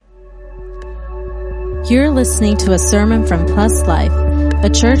You're listening to a sermon from Plus Life, a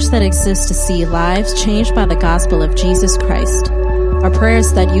church that exists to see lives changed by the gospel of Jesus Christ. Our prayer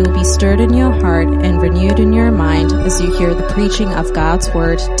is that you will be stirred in your heart and renewed in your mind as you hear the preaching of God's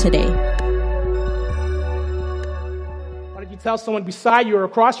word today. Why don't you tell someone beside you or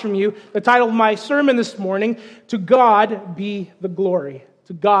across from you the title of my sermon this morning, To God Be the Glory.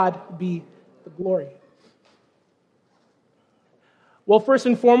 To God be the glory. Well, first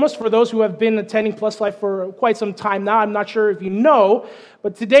and foremost, for those who have been attending Plus Life for quite some time now, I'm not sure if you know,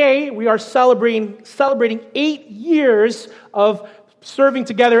 but today we are celebrating 8 years of serving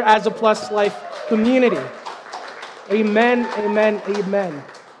together as a Plus Life community. Amen, amen, amen.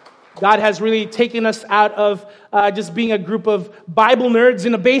 God has really taken us out of just being a group of Bible nerds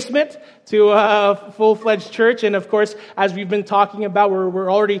in a basement to a full-fledged church. And of course, as we've been talking about, we're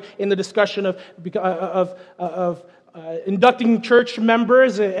already in the discussion of inducting church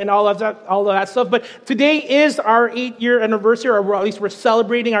members and all of that stuff. But today is our 8-year anniversary, or at least we're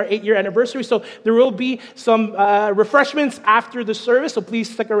celebrating our 8-year anniversary. So there will be some refreshments after the service. So please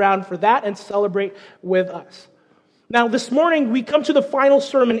stick around for that and celebrate with us. Now, this morning, we come to the final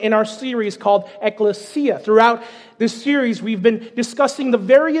sermon in our series called Ecclesia. Throughout this series, we've been discussing the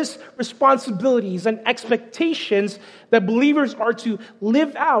various responsibilities and expectations that believers are to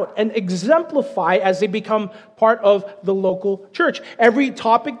live out and exemplify as they become part of the local church. Every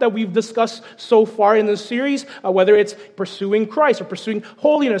topic that we've discussed so far in this series, whether it's pursuing Christ or pursuing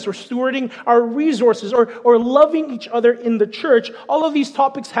holiness or stewarding our resources or loving each other in the church, all of these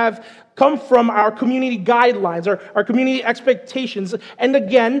topics have come from our community guidelines, our community expectations. And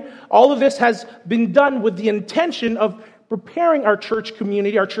again, all of this has been done with the intention of preparing our church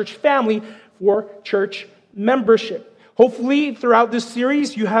community, our church family, for church membership. Hopefully, throughout this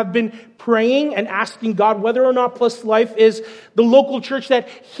series, you have been praying and asking God whether or not Plus Life is the local church that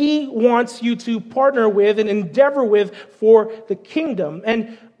He wants you to partner with and endeavor with for the kingdom.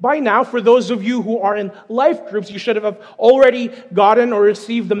 And by now, for those of you who are in life groups, you should have already gotten or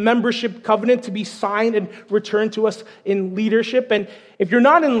received the membership covenant to be signed and returned to us in leadership. And if you're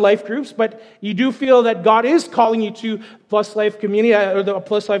not in life groups, but you do feel that God is calling you to Plus Life community or the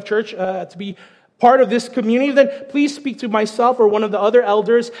Plus Life Church to be part of this community, then please speak to myself or one of the other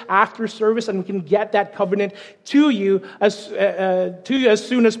elders after service, and we can get that covenant to you as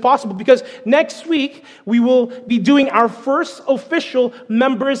soon as possible. Because next week we will be doing our first official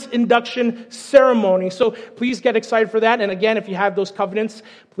members induction ceremony. So please get excited for that. And again, if you have those covenants,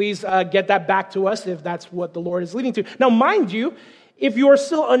 please get that back to us if that's what the Lord is leading to. Now, mind you, if you are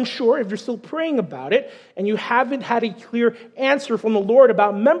still unsure, if you're still praying about it, and you haven't had a clear answer from the Lord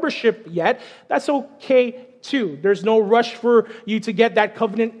about membership yet, that's okay too. There's no rush for you to get that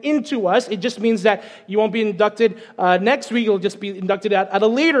covenant into us. It just means that you won't be inducted next week. You'll just be inducted at a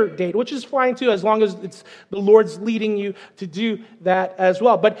later date, which is fine too, as long as it's the Lord's leading you to do that as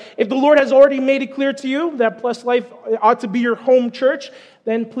well. But if the Lord has already made it clear to you that Plus Life ought to be your home church,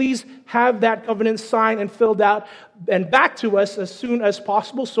 then please have that covenant signed and filled out and back to us as soon as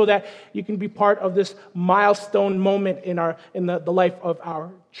possible so that you can be part of this milestone moment in the life of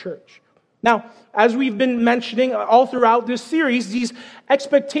our church. Now, as we've been mentioning all throughout this series, these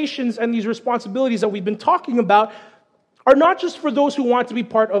expectations and these responsibilities that we've been talking about are not just for those who want to be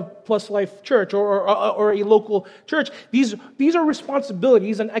part of Plus Life Church or a local church. These are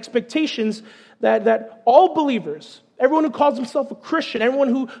responsibilities and expectations that all believers, everyone who calls himself a Christian, everyone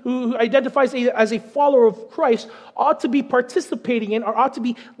who identifies as a follower of Christ, ought to be participating in or ought to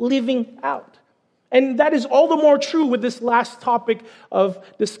be living out. And that is all the more true with this last topic of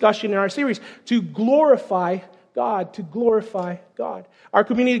discussion in our series, to glorify God, to glorify God. Our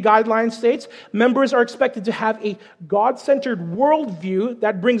community guidelines states members are expected to have a God-centered worldview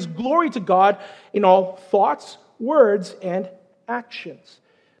that brings glory to God in all thoughts, words, and actions.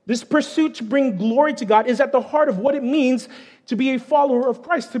 This pursuit to bring glory to God is at the heart of what it means to be a follower of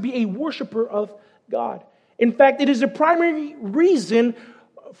Christ, to be a worshiper of God. In fact, it is the primary reason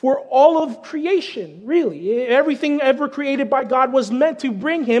for all of creation, really. Everything ever created by God was meant to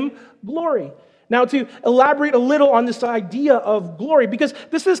bring Him glory. Now, to elaborate a little on this idea of glory, because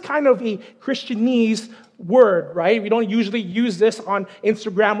this is kind of a Christianese word, right? We don't usually use this on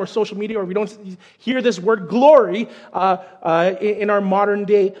Instagram or social media, or we don't hear this word glory in our modern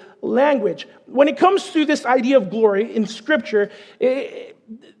day language. When it comes to this idea of glory in Scripture,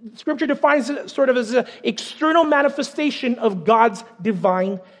 Scripture defines it sort of as an external manifestation of God's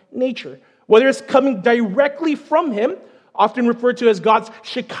divine nature. Whether it's coming directly from Him often referred to as God's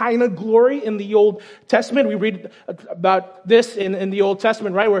Shekinah glory in the Old Testament. We read about this in the Old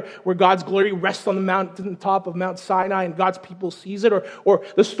Testament, right, where God's glory rests on the mountain top of Mount Sinai and God's people sees it, or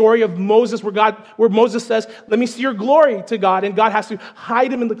the story of Moses where Moses says, "Let me see your glory," to God, and God has to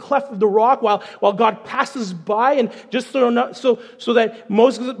hide him in the cleft of the rock while God passes by, and just so that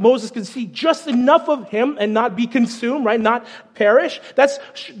Moses can see just enough of him and not be consumed, right, not perish. That's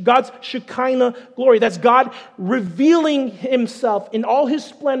God's Shekinah glory. That's God revealing himself in all his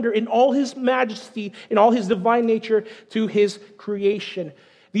splendor, in all his majesty, in all his divine nature to his creation.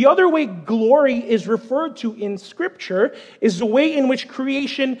 The other way glory is referred to in Scripture is the way in which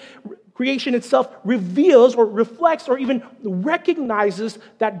creation itself reveals or reflects or even recognizes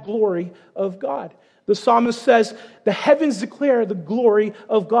that glory of God. The psalmist says, "The heavens declare the glory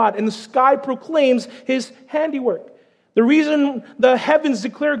of God, and the sky proclaims his handiwork." The reason the heavens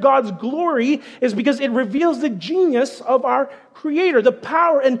declare God's glory is because it reveals the genius of our Creator, the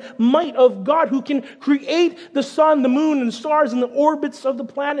power and might of God who can create the sun, the moon, and the stars, and the orbits of the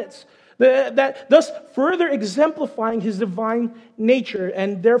planets, thus further exemplifying his divine nature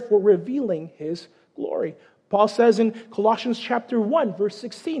and therefore revealing his glory. Paul says in Colossians chapter 1, verse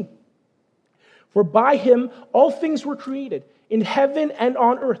 16, "For by him all things were created, in heaven and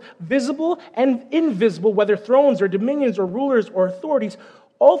on earth, visible and invisible, whether thrones or dominions or rulers or authorities,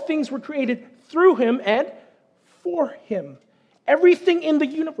 all things were created through him and for him." Everything in the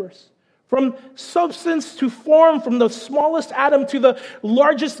universe, from substance to form, from the smallest atom to the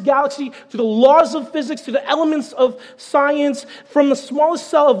largest galaxy, to the laws of physics, to the elements of science, from the smallest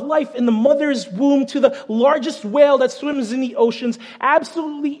cell of life in the mother's womb to the largest whale that swims in the oceans,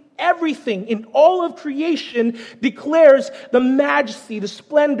 absolutely everything in all of creation declares the majesty, the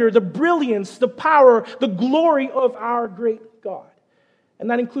splendor, the brilliance, the power, the glory of our great God.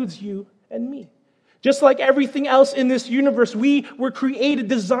 And that includes you and me. Just like everything else in this universe, we were created,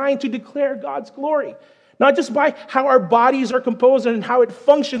 designed to declare God's glory. Not just by how our bodies are composed and how it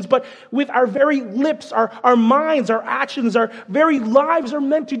functions, but with our very lips, our minds, our actions, our very lives are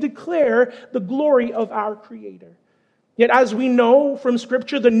meant to declare the glory of our Creator. Yet as we know from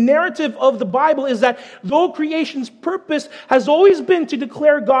Scripture, the narrative of the Bible is that though creation's purpose has always been to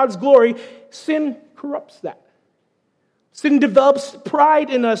declare God's glory, sin corrupts that. Sin develops pride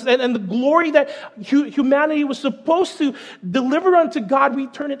in us, and the glory that humanity was supposed to deliver unto God, we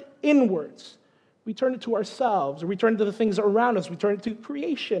turn it inwards. We turn it to ourselves, or we turn it to the things around us. We turn it to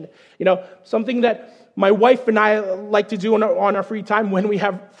creation. You know, something that my wife and I like to do on our free time, when we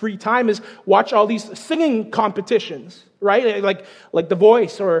have free time, is watch all these singing competitions, right? Like The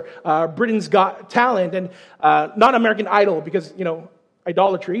Voice or Britain's Got Talent, and not American Idol, because, you know,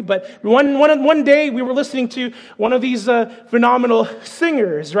 idolatry. But one day we were listening to one of these phenomenal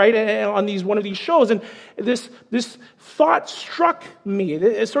singers, right, on one of these shows, and this thought struck me.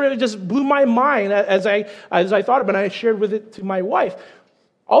 It sort of just blew my mind as I thought about it, and I shared with it to my wife.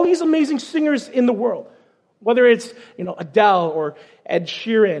 All these amazing singers in the world, whether it's, you know, Adele or Ed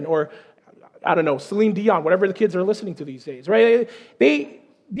Sheeran or, I don't know, Celine Dion, whatever the kids are listening to these days, right?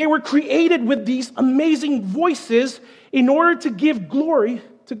 They were created with these amazing voices in order to give glory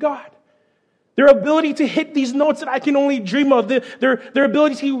to God. Their ability to hit these notes that I can only dream of, their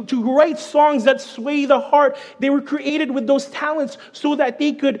ability to write songs that sway the heart, they were created with those talents so that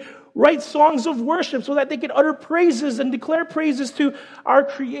they could write songs of worship, so that they could utter praises and declare praises to our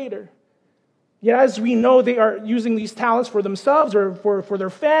Creator. Yet as we know, they are using these talents for themselves or for their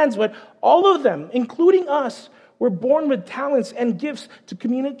fans, but all of them, including us, were born with talents and gifts to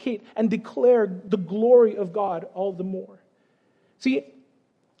communicate and declare the glory of God all the more. See,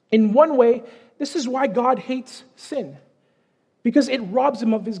 in one way, this is why God hates sin, because it robs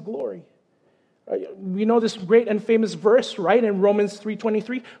him of his glory. We know this great and famous verse, right, in Romans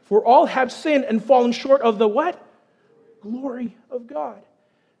 3:23, "For all have sinned and fallen short of the" what? Glory of God.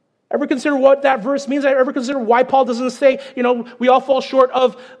 Ever consider what that verse means? Ever consider why Paul doesn't say, you know, we all fall short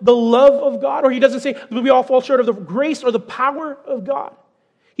of the love of God? Or he doesn't say we all fall short of the grace or the power of God.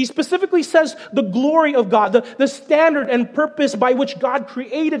 He specifically says the glory of God, the standard and purpose by which God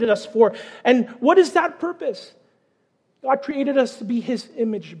created us for. And what is that purpose? God created us to be his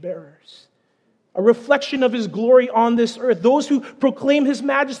image bearers, a reflection of his glory on this earth. Those who proclaim his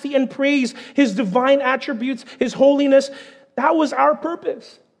majesty and praise his divine attributes, his holiness, that was our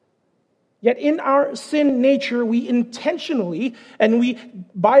purpose. Yet in our sin nature, we intentionally and we,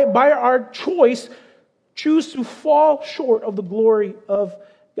 by our choice, choose to fall short of the glory of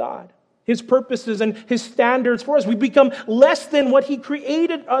God, his purposes and his standards for us. We become less than what he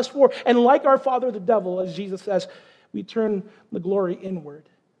created us for. And like our father, the devil, as Jesus says, we turn the glory inward.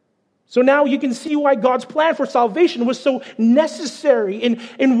 So now you can see why God's plan for salvation was so necessary.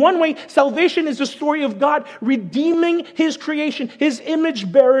 In one way, salvation is the story of God redeeming His creation, His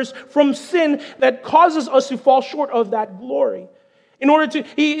image bearers from sin that causes us to fall short of that glory.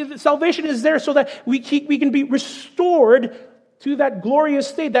 Salvation is there so that we can be restored to that glorious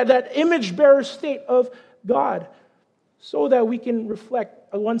state, that image bearer state of God, so that we can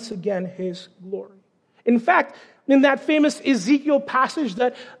reflect once again His glory. In fact, in that famous Ezekiel passage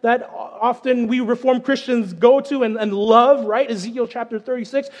that often we Reformed Christians go to and love, right? Ezekiel chapter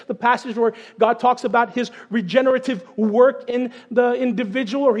 36, the passage where God talks about His regenerative work in the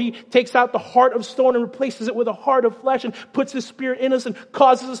individual, or He takes out the heart of stone and replaces it with a heart of flesh and puts His Spirit in us and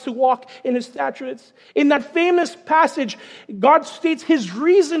causes us to walk in His statutes. In that famous passage, God states His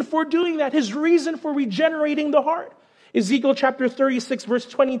reason for doing that, His reason for regenerating the heart. Ezekiel chapter 36, verse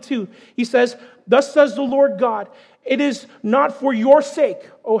 22, He says, "Thus says the Lord God, it is not for your sake,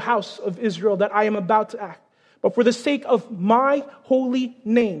 O house of Israel, that I am about to act, but for the sake of my holy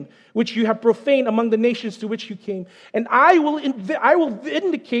name, which you have profaned among the nations to which you came. And I will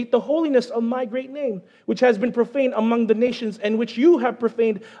vindicate the holiness of my great name, which has been profaned among the nations, and which you have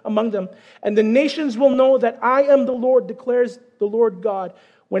profaned among them. And the nations will know that I am the Lord, declares the Lord God,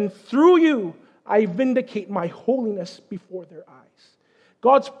 when through you I vindicate my holiness before their eyes."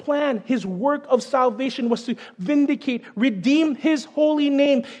 God's plan, His work of salvation was to vindicate, redeem His holy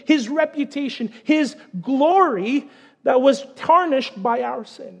name, His reputation, His glory that was tarnished by our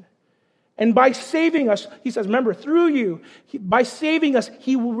sin. And by saving us, He says, remember, through you, by saving us,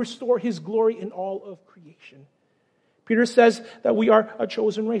 He will restore His glory in all of creation. Peter says that we are a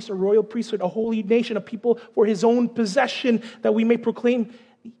chosen race, a royal priesthood, a holy nation, a people for His own possession, that we may proclaim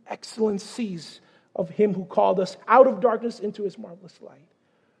the excellencies of Him who called us out of darkness into His marvelous light.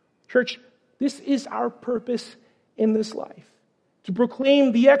 Church, this is our purpose in this life, to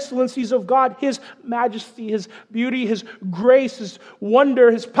proclaim the excellencies of God, His majesty, His beauty, His grace, His wonder,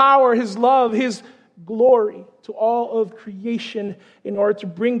 His power, His love, His glory to all of creation, in order to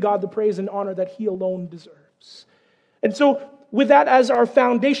bring God the praise and honor that He alone deserves. And so, with that as our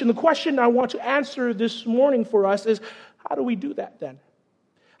foundation, the question I want to answer this morning for us is, how do we do that then?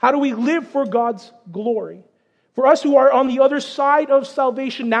 How do we live for God's glory? For us who are on the other side of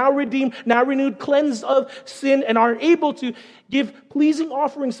salvation, now redeemed, now renewed, cleansed of sin, and are able to give pleasing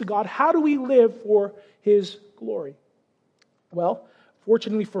offerings to God, how do we live for His glory? Well,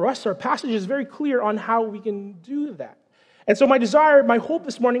 fortunately for us, our passage is very clear on how we can do that. And so my desire, my hope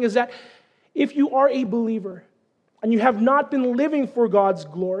this morning is that if you are a believer and you have not been living for God's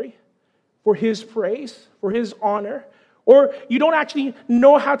glory, for His praise, for His honor, or you don't actually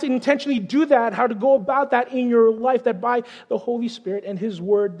know how to intentionally do that, how to go about that in your life, that by the Holy Spirit and His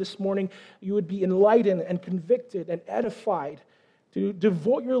Word this morning, you would be enlightened and convicted and edified to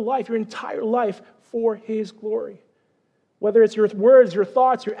devote your life, your entire life, for His glory. Whether it's your words, your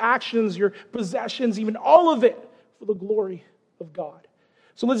thoughts, your actions, your possessions, even all of it for the glory of God.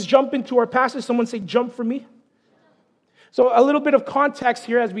 So let's jump into our passage. Someone say, "Jump for me." So a little bit of context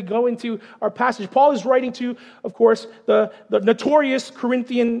here as we go into our passage. Paul is writing to, of course, the notorious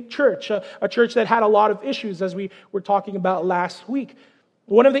Corinthian church, a church that had a lot of issues, as we were talking about last week.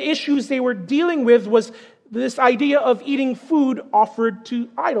 One of the issues they were dealing with was this idea of eating food offered to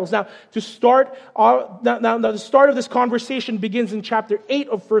idols. Now, the start of this conversation begins in chapter 8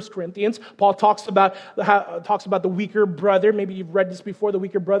 of 1 Corinthians. Paul talks about the weaker brother. Maybe you've read this before, the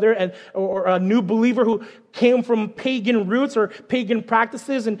weaker brother, or a new believer who came from pagan roots or pagan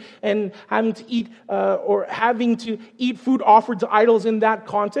practices and having to eat food offered to idols in that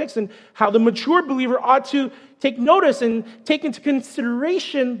context, and how the mature believer ought to take notice and take into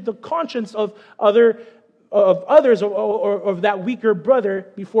consideration the conscience of others or of that weaker brother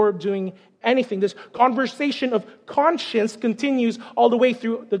before doing anything. This conversation of conscience continues all the way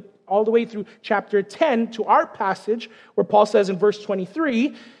through chapter 10 to our passage, where Paul says in verse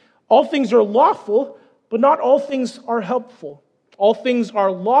 23, "All things are lawful, but not all things are helpful. All things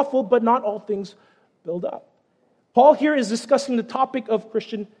are lawful, but not all things build up." Paul here is discussing the topic of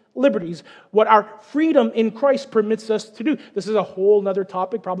Christian liberties, what our freedom in Christ permits us to do. This is a whole nother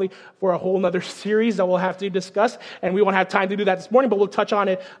topic, probably for a whole nother series that we'll have to discuss, and we won't have time to do that this morning, but we'll touch on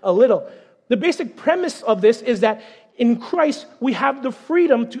it a little. The basic premise of this is that in Christ, we have the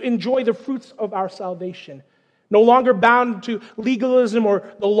freedom to enjoy the fruits of our salvation. No longer bound to legalism or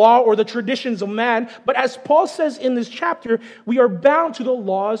the law or the traditions of man, but as Paul says in this chapter, we are bound to the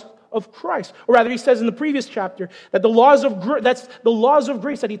laws of Christ. Or rather, he says in the previous chapter that that's the laws of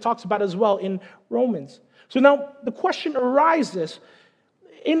grace that he talks about as well in Romans. So now the question arises,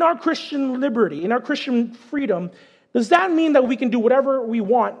 in our Christian liberty, in our Christian freedom, Does that mean that we can do whatever we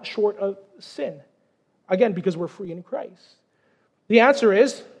want short of sin? Again, because we're free in Christ. The answer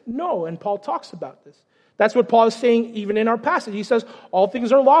is no, and Paul talks about this. That's what Paul is saying even in our passage. He says, all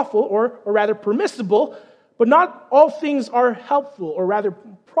things are lawful, or rather permissible, but not all things are helpful, or rather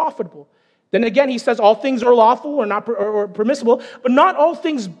profitable. Then again, he says, all things are lawful or permissible, but not all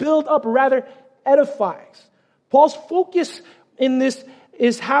things build up, or rather edifies. Paul's focus in this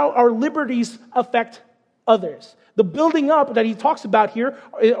is how our liberties affect others. The building up that he talks about here,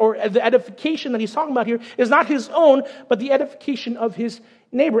 or the edification that he's talking about here, is not his own, but the edification of his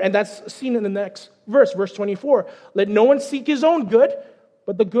neighbor. And that's seen in the next verse, verse 24. Let no one seek his own good,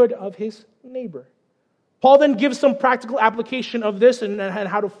 but the good of his neighbor. Paul then gives some practical application of this and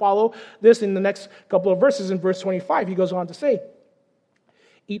how to follow this in the next couple of verses. In verse 25, he goes on to say,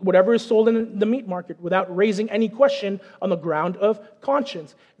 eat whatever is sold in the meat market without raising any question on the ground of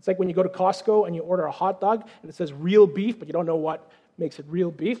conscience. It's like when you go to Costco and you order a hot dog and it says real beef, but you don't know what makes it real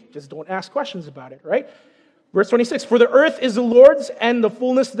beef. Just don't ask questions about it, right? Verse 26, for the earth is the Lord's and the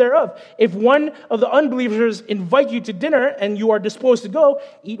fullness thereof. If one of the unbelievers invite you to dinner and you are disposed to go,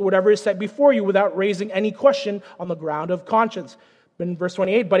 eat whatever is set before you without raising any question on the ground of conscience. In verse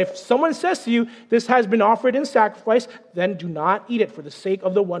 28, but if someone says to you, this has been offered in sacrifice, then do not eat it for the sake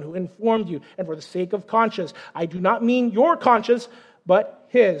of the one who informed you and for the sake of conscience. I do not mean your conscience, but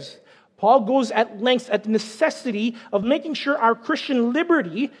his. Paul goes at lengths at the necessity of making sure our Christian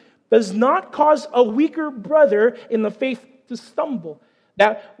liberty does not cause a weaker brother in the faith to stumble.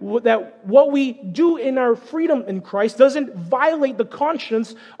 That what we do in our freedom in Christ doesn't violate the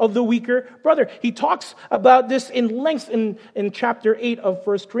conscience of the weaker brother. He talks about this in length in chapter 8 of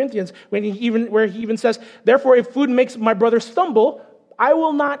 1 Corinthians, where he even says, therefore, if food makes my brother stumble, I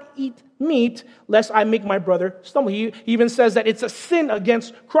will not eat meat lest I make my brother stumble. He even says that it's a sin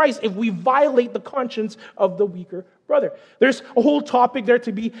against Christ if we violate the conscience of the weaker brother. There's a whole topic there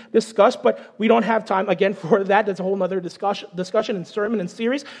to be discussed, but we don't have time again for that. That's a whole other discussion and sermon and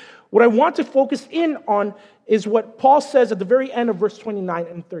series. What I want to focus in on is what Paul says at the very end of verse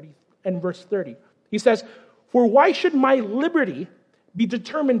 29 and verse 30. He says, for why should my liberty be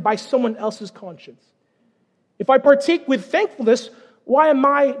determined by someone else's conscience? If I partake with thankfulness, why am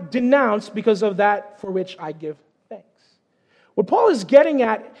I denounced because of that for which I give thanks? What Paul is getting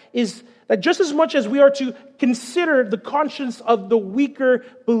at is that just as much as we are to consider the conscience of the weaker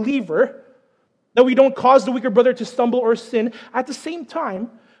believer, that we don't cause the weaker brother to stumble or sin, at the same time,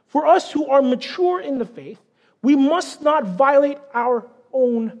 for us who are mature in the faith, we must not violate our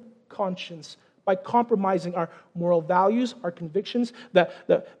own conscience by compromising our moral values, our convictions,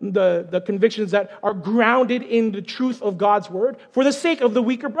 the convictions that are grounded in the truth of God's word, for the sake of the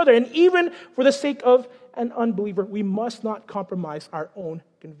weaker brother. And even for the sake of an unbeliever, we must not compromise our own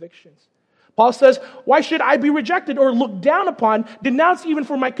convictions. Paul says, why should I be rejected or looked down upon, denounced even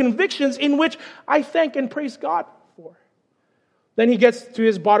for my convictions in which I thank and praise God for? Then he gets to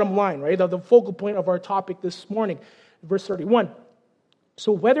his bottom line, right? The focal point of our topic this morning, verse 31.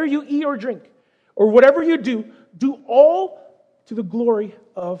 So whether you eat or drink, or whatever you do, do all to the glory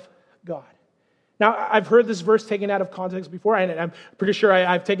of God. Now, I've heard this verse taken out of context before, and I'm pretty sure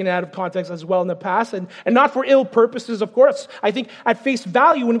I've taken it out of context as well in the past, and not for ill purposes, of course. I think at face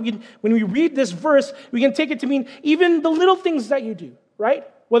value, when we read this verse, we can take it to mean even the little things that you do, right?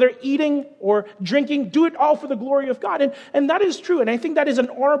 Whether eating or drinking, do it all for the glory of God. And that is true, and I think that is an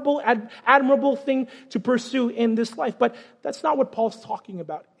honorable, admirable thing to pursue in this life. But that's not what Paul's talking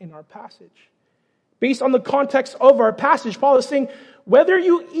about in our passage. Based on the context of our passage, Paul is saying, whether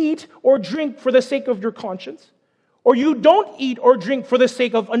you eat or drink for the sake of your conscience, or you don't eat or drink for the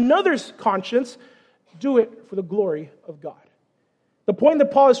sake of another's conscience, do it for the glory of God. The point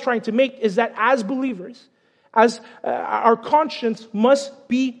that Paul is trying to make is that as believers, our conscience must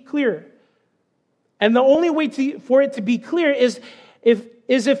be clear. And the only way for it to be clear is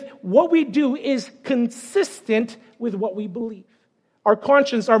if what we do is consistent with what we believe. Our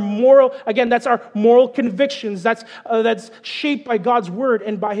conscience, our moral, again, that's our moral convictions. That's shaped by God's word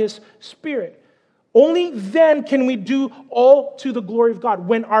and by his Spirit. Only then can we do all to the glory of God,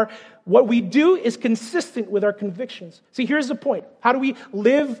 when what we do is consistent with our convictions. See, here's the point. How do we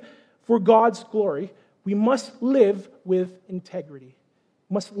live for God's glory? We must live with integrity.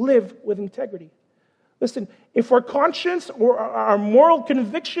 Must live with integrity. Listen, if our conscience or our moral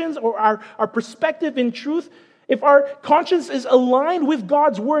convictions or our perspective in truth, if our conscience is aligned with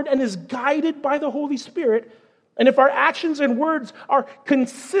God's word and is guided by the Holy Spirit, and if our actions and words are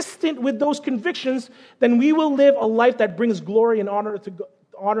consistent with those convictions, then we will live a life that brings glory and honor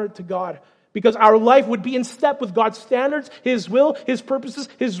to God. Because our life would be in step with God's standards, his will, his purposes,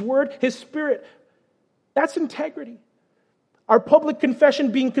 his word, his Spirit. That's integrity. Our public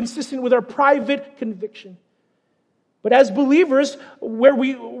confession being consistent with our private conviction. But as believers, where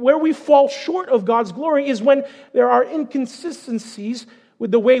we fall short of God's glory is when there are inconsistencies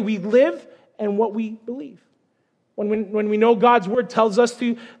with the way we live and what we believe. When we know God's word tells us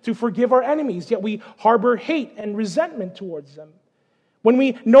to forgive our enemies, yet we harbor hate and resentment towards them. When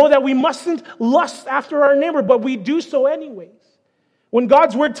we know that we mustn't lust after our neighbor, but we do so anyways. When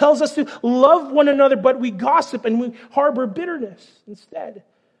God's word tells us to love one another, but we gossip and we harbor bitterness instead.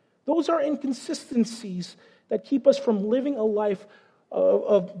 Those are inconsistencies that keep us from living a life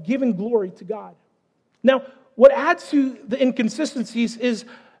of giving glory to God. Now, what adds to the inconsistencies is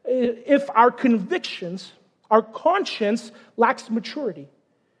if our convictions, our conscience lacks maturity.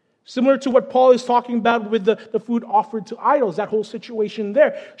 Similar to what Paul is talking about with the food offered to idols, that whole situation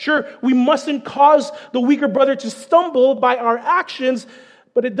there. Sure, we mustn't cause the weaker brother to stumble by our actions,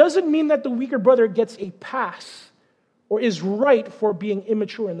 but it doesn't mean that the weaker brother gets a pass or is right for being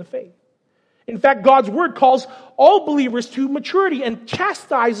immature in the faith. In fact, God's word calls all believers to maturity and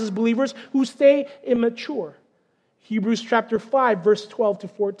chastises believers who stay immature. Hebrews chapter 5, verse 12 to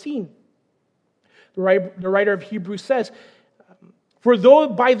 14. The writer of Hebrews says, "For though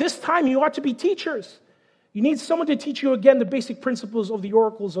by this time you ought to be teachers, you need someone to teach you again the basic principles of the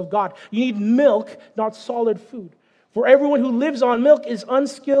oracles of God. You need milk, not solid food. For everyone who lives on milk is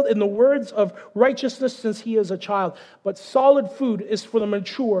unskilled in the words of righteousness since he is a child. But solid food is for the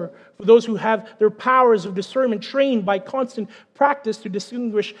mature, for those who have their powers of discernment trained by constant practice to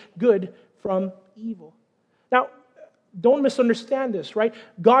distinguish good from evil." Now, don't misunderstand this, right?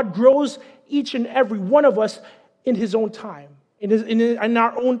 God grows each and every one of us in His own time, in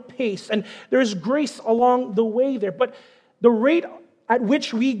our own pace, and there's grace along the way there. But the rate at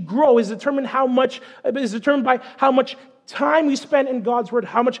which we grow is determined by how much time we spend in God's word,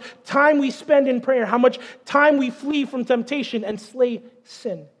 how much time we spend in prayer, how much time we flee from temptation and slay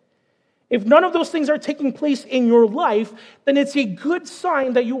sin. If none of those things are taking place in your life, then it's a good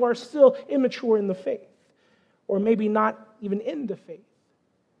sign that you are still immature in the faith, or maybe not even in the faith.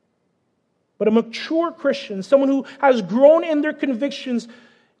 But a mature Christian, someone who has grown in their convictions,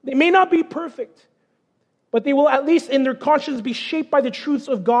 they may not be perfect, but they will at least in their conscience be shaped by the truths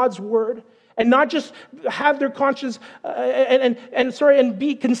of God's word, and not just have their conscience and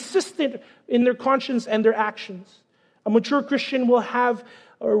be consistent in their conscience and their actions. A mature Christian will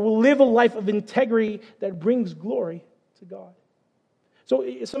live a life of integrity that brings glory to God. So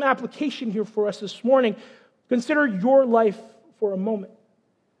some application here for us this morning. Consider your life for a moment.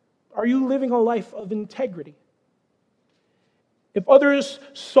 Are you living a life of integrity? If others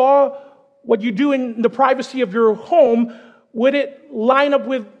saw what you do in the privacy of your home, would it line up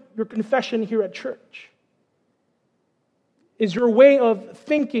with your confession here at church? Is your way of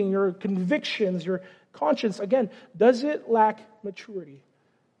thinking, your convictions, your conscience, again, does it lack maturity?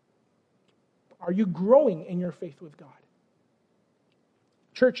 Are you growing in your faith with God?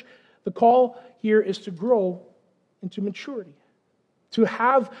 Church, the call here is to grow into maturity, to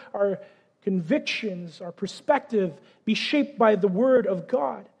have our convictions, our perspective be shaped by the Word of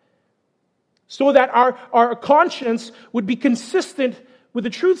God, so that our conscience would be consistent with the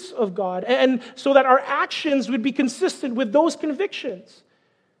truths of God, and so that our actions would be consistent with those convictions.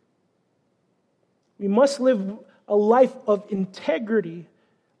 We must live a life of integrity,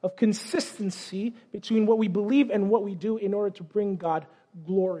 of consistency between what we believe and what we do in order to bring God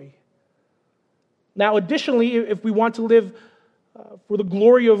glory. Now, additionally, if we want to live for the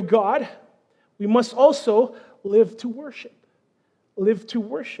glory of God, we must also live to worship. Live to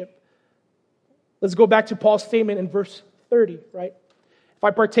worship. Let's go back to Paul's statement in verse 30, right? If I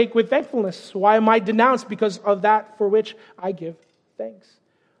partake with thankfulness, why am I denounced? Because of that for which I give thanks.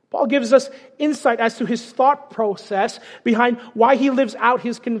 Paul gives us insight as to his thought process behind why he lives out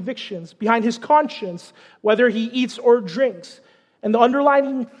his convictions, behind his conscience, whether he eats or drinks. And the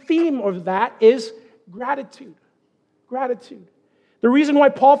underlying theme of that is gratitude. Gratitude. The reason why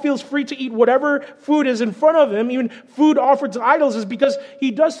Paul feels free to eat whatever food is in front of him, even food offered to idols, is because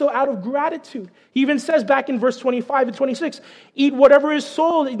he does so out of gratitude. He even says back in verse 25 and 26, eat whatever is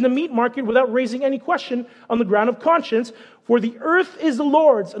sold in the meat market without raising any question on the ground of conscience, for the earth is the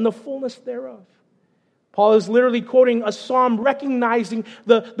Lord's and the fullness thereof. Paul is literally quoting a psalm recognizing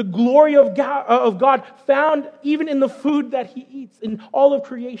the glory of God found even in the food that he eats, in all of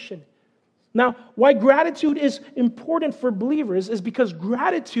creation. Now, why gratitude is important for believers is because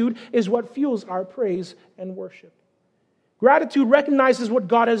gratitude is what fuels our praise and worship. Gratitude recognizes what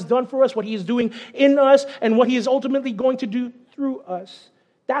God has done for us, what He is doing in us, and what He is ultimately going to do through us.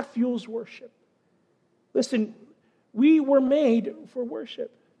 That fuels worship. Listen, we were made for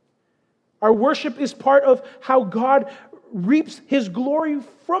worship. Our worship is part of how God reaps His glory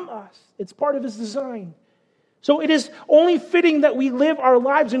from us. It's part of His design. So it is only fitting that we live our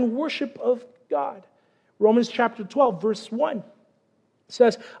lives in worship of God. Romans chapter 12, verse 1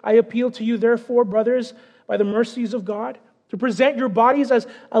 says, I appeal to you, therefore, brothers, by the mercies of God, to present your bodies as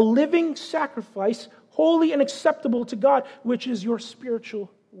a living sacrifice, holy and acceptable to God, which is your spiritual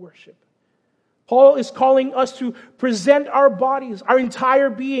worship. Paul is calling us to present our bodies, our entire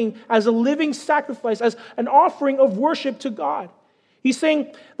being, as a living sacrifice, as an offering of worship to God. He's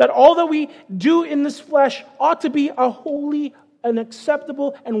saying that all that we do in this flesh ought to be a holy, an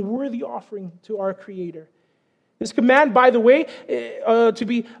acceptable, and worthy offering to our Creator. This command, by the way, to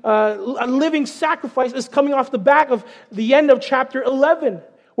be a living sacrifice is coming off the back of the end of chapter 11,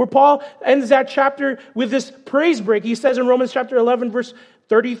 where Paul ends that chapter with this praise break. He says in Romans chapter 11, verse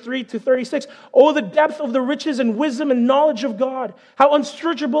 33 to 36, oh, the depth of the riches and wisdom and knowledge of God. How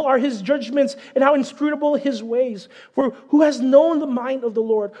unsearchable are His judgments and how inscrutable His ways. For who has known the mind of the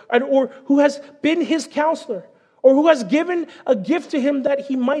Lord, or who has been His counselor, or who has given a gift to Him that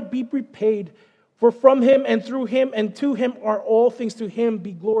He might be repaid? For from Him and through Him and to Him are all things. To Him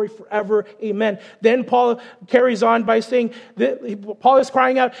be glory forever. Amen. Then Paul carries on by saying, Paul is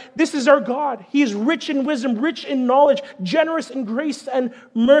crying out, this is our God. He is rich in wisdom, rich in knowledge, generous in grace and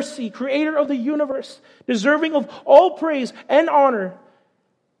mercy, creator of the universe, deserving of all praise and honor.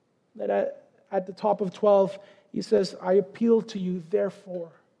 Then at the top of 12, he says, I appeal to you, therefore,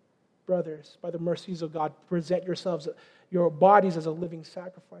 brothers, by the mercies of God, present your bodies as a living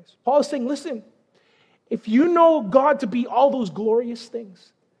sacrifice. Paul is saying, listen, if you know God to be all those glorious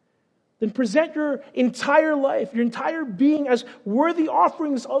things, then present your entire life, your entire being as worthy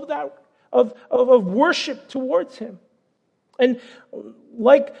offerings of that of worship towards Him. And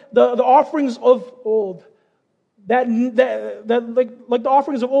like the offerings of old, like the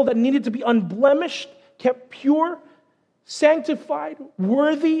offerings of old that needed to be unblemished, kept pure, sanctified,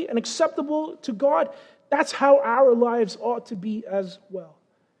 worthy, and acceptable to God, that's how our lives ought to be as well.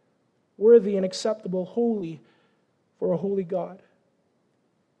 Worthy and acceptable, holy for a holy God.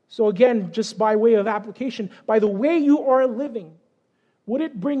 So again, just by way of application, by the way you are living, would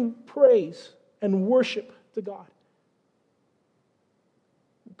it bring praise and worship to God?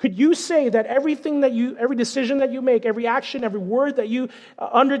 Could you say that every decision that you make, every action, every word that you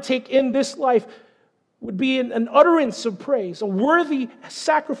undertake in this life would be an utterance of praise, a worthy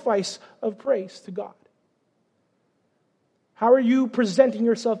sacrifice of praise to God? How are you presenting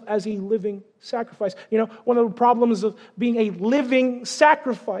yourself as a living sacrifice? You know, one of the problems of being a living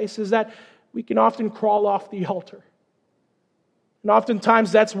sacrifice is that we can often crawl off the altar. And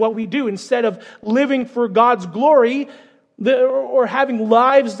oftentimes that's what we do. Instead of living for God's glory or having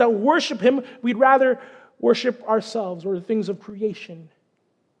lives that worship Him, we'd rather worship ourselves or the things of creation.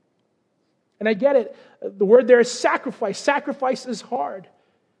 And I get it. The word there is sacrifice. Sacrifice is hard.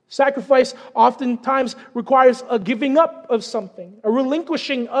 Sacrifice oftentimes requires a giving up of something, a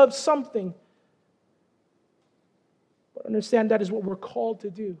relinquishing of something. But understand that is what we're called to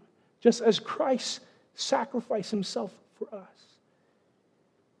do, just as Christ sacrificed Himself for us.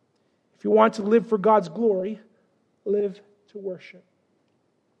 If you want to live for God's glory, live to worship.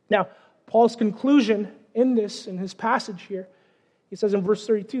 Now, Paul's conclusion in his passage here, he says in verse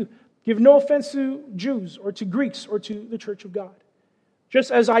 32, give no offense to Jews or to Greeks or to the church of God. Just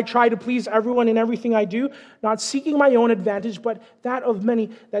as I try to please everyone in everything I do, not seeking my own advantage, but that of many,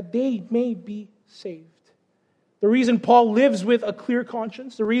 that they may be saved. The reason Paul lives with a clear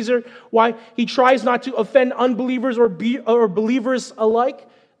conscience, the reason why he tries not to offend unbelievers or believers alike,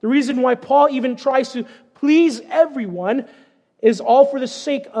 the reason why Paul even tries to please everyone is all for the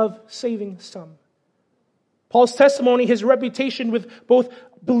sake of saving some. Paul's testimony, his reputation with both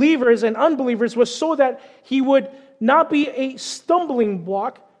believers and unbelievers was so that he would not be a stumbling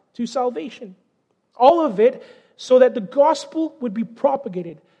block to salvation. All of it so that the gospel would be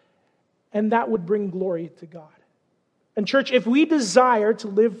propagated and that would bring glory to God. And church, if we desire to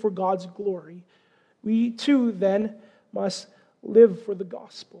live for God's glory, we too then must live for the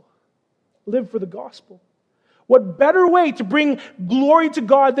gospel. Live for the gospel. What better way to bring glory to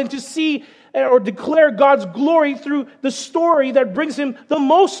God than to see or declare God's glory through the story that brings Him the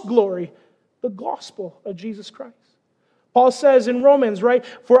most glory, the gospel of Jesus Christ. Paul says in Romans, right,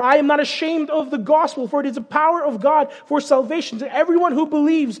 for I am not ashamed of the gospel, for it is the power of God for salvation to everyone who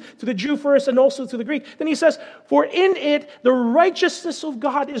believes, to the Jew first and also to the Greek. Then he says, for in it the righteousness of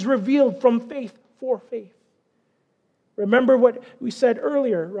God is revealed from faith for faith. Remember what we said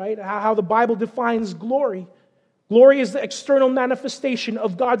earlier, right? How the Bible defines glory. Glory is the external manifestation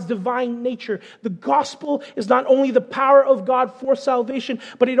of God's divine nature. The gospel is not only the power of God for salvation,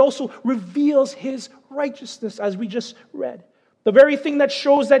 but it also reveals His righteousness, as we just read. The very thing that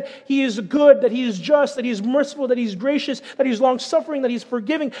shows that He is good, that He is just, that He is merciful, that He is gracious, that He is long-suffering, that He is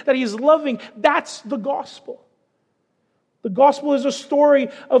forgiving, that He is loving. That's the gospel. The gospel is a story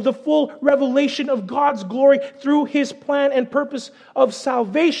of the full revelation of God's glory through His plan and purpose of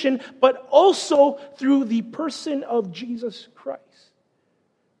salvation, but also through the person of Jesus Christ.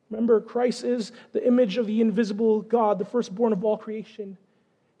 Remember, Christ is the image of the invisible God, the firstborn of all creation.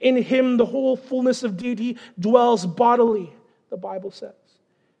 In Him, the whole fullness of deity dwells bodily, the Bible says.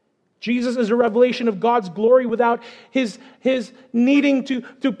 Jesus is a revelation of God's glory without His needing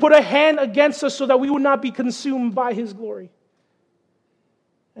to put a hand against us so that we would not be consumed by His glory.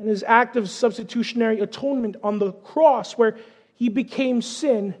 And His act of substitutionary atonement on the cross, where He became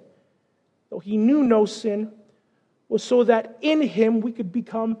sin, though He knew no sin, was so that in Him we could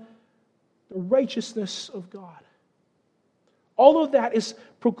become the righteousness of God. All of that is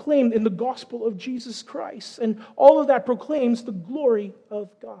proclaimed in the gospel of Jesus Christ, and all of that proclaims the glory of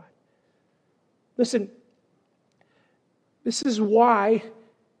God. Listen, this is why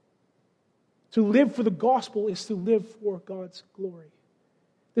to live for the gospel is to live for God's glory.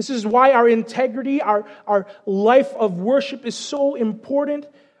 This is why our integrity, our life of worship is so important,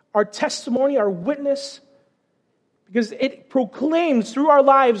 our testimony, our witness, because it proclaims through our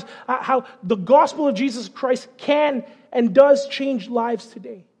lives how the gospel of Jesus Christ can and does change lives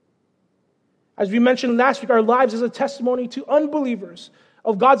today. As we mentioned last week, our lives is a testimony to unbelievers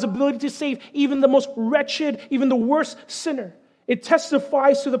of God's ability to save even the most wretched, even the worst sinner. It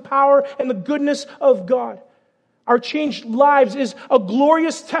testifies to the power and the goodness of God. Our changed lives is a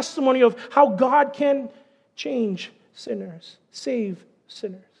glorious testimony of how God can change sinners, save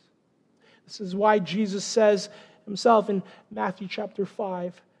sinners. This is why Jesus says Himself in Matthew chapter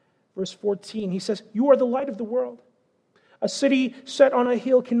 5, verse 14, He says, "You are the light of the world. A city set on a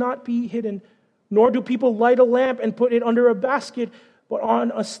hill cannot be hidden, nor do people light a lamp and put it under a basket, but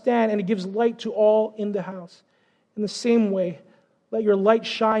on a stand, and it gives light to all in the house. In the same way, let your light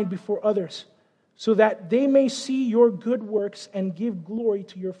shine before others, so that they may see your good works and give glory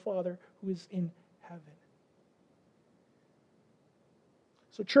to your Father who is in heaven."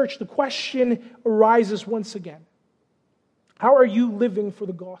 So, church, the question arises once again. How are you living for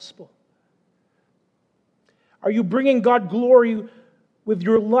the gospel? Are you bringing God glory with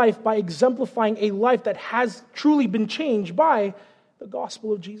your life by exemplifying a life that has truly been changed by the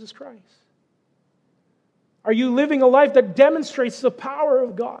gospel of Jesus Christ? Are you living a life that demonstrates the power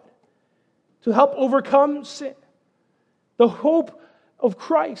of God to help overcome sin? The hope of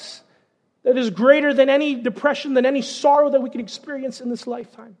Christ that is greater than any depression, than any sorrow that we can experience in this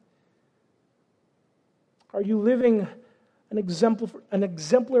lifetime. Are you living an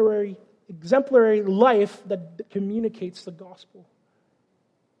exemplary life that communicates the gospel?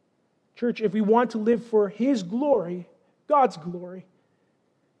 Church, if we want to live for His glory, God's glory,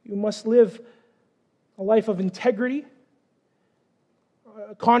 you must live a life of integrity,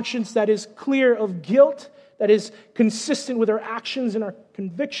 a conscience that is clear of guilt, that is consistent with our actions and our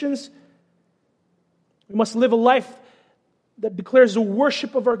convictions. We must live a life that declares the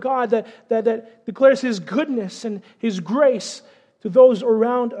worship of our God, that declares His goodness and His grace to those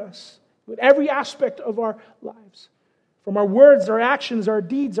around us, with every aspect of our lives. From our words, our actions, our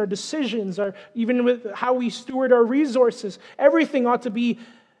deeds, our decisions, even with how we steward our resources, everything ought to be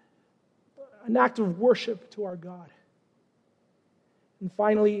an act of worship to our God. And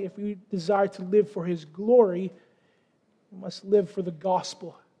finally, if we desire to live for His glory, we must live for the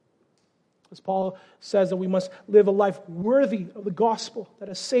gospel. As Paul says, that we must live a life worthy of the gospel that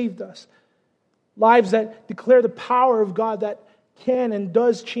has saved us. Lives that declare the power of God that can and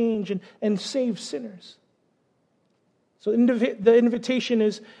does change and save sinners. So the invitation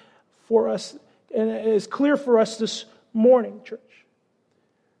is for us, and it is clear for us this morning, church.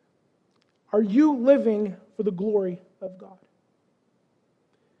 Are you living for the glory of God?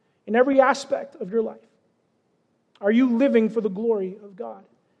 In every aspect of your life, are you living for the glory of God?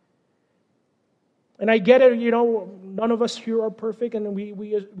 And I get it, none of us here are perfect, and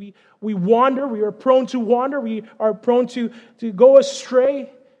we wander, we are prone to wander, we are prone to go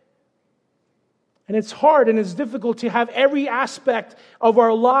astray. And it's hard and it's difficult to have every aspect of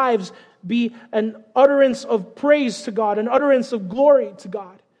our lives be an utterance of praise to God, an utterance of glory to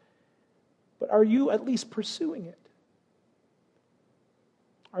God. But are you at least pursuing it?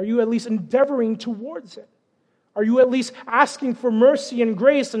 Are you at least endeavoring towards it? Are you at least asking for mercy and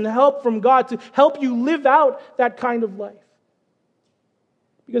grace and help from God to help you live out that kind of life?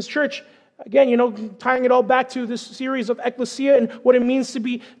 Because, church, Again, tying it all back to this series of ecclesia and what it means to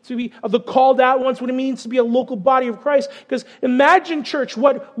be the called out ones, what it means to be a local body of Christ. Because imagine, church,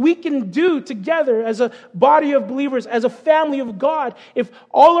 what we can do together as a body of believers, as a family of God, if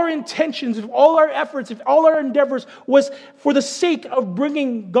all our intentions, if all our efforts, if all our endeavors was for the sake of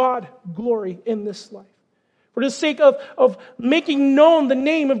bringing God glory in this life. For the sake of making known the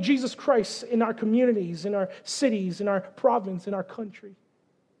name of Jesus Christ in our communities, in our cities, in our province, in our country.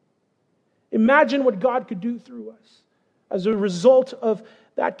 Imagine what God could do through us as a result of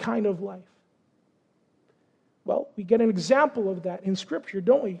that kind of life. Well, we get an example of that in Scripture,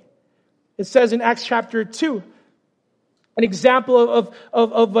 don't we? It says in Acts chapter 2, an example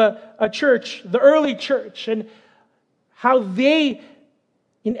of a church, the early church, and how they,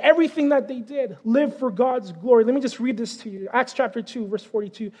 in everything that they did, lived for God's glory. Let me just read this to you. Acts chapter 2, verse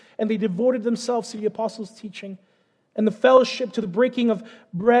 42. And they devoted themselves to the apostles' teaching and the fellowship, to the breaking of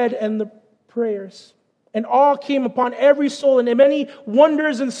bread and the prayers. And awe came upon every soul, and many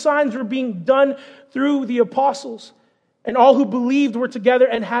wonders and signs were being done through the apostles. And all who believed were together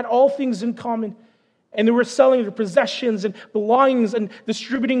and had all things in common. And they were selling their possessions and belongings and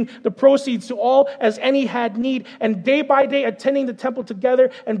distributing the proceeds to all as any had need. And day by day, attending the temple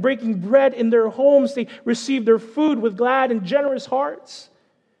together and breaking bread in their homes, they received their food with glad and generous hearts,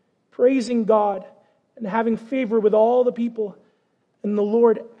 praising God and having favor with all the people. And the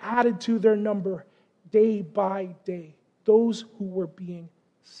Lord added to their number day by day those who were being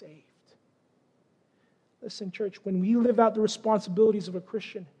saved. Listen, church, when we live out the responsibilities of a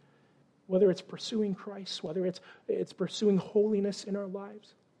Christian, whether it's pursuing Christ, whether it's pursuing holiness in our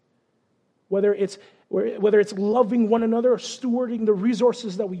lives, whether it's loving one another or stewarding the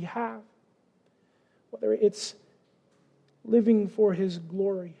resources that we have, whether it's living for His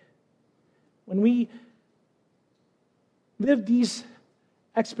glory, when we live these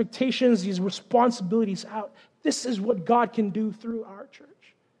expectations, these responsibilities out, this is what God can do through our church.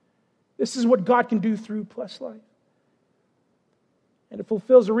 This is what God can do through Plus Life. And it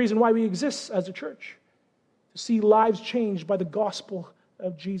fulfills the reason why we exist as a church, to see lives changed by the gospel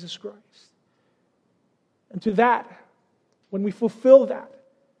of Jesus Christ. And to that, when we fulfill that,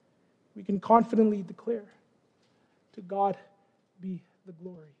 we can confidently declare, to God be the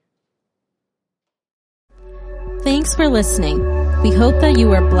glory. Thanks for listening. We hope that you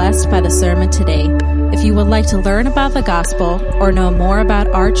were blessed by the sermon today. If you would like to learn about the gospel or know more about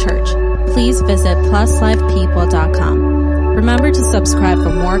our church, please visit pluslifepeople.com. Remember to subscribe for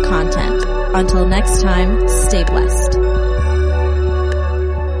more content. Until next time, stay blessed.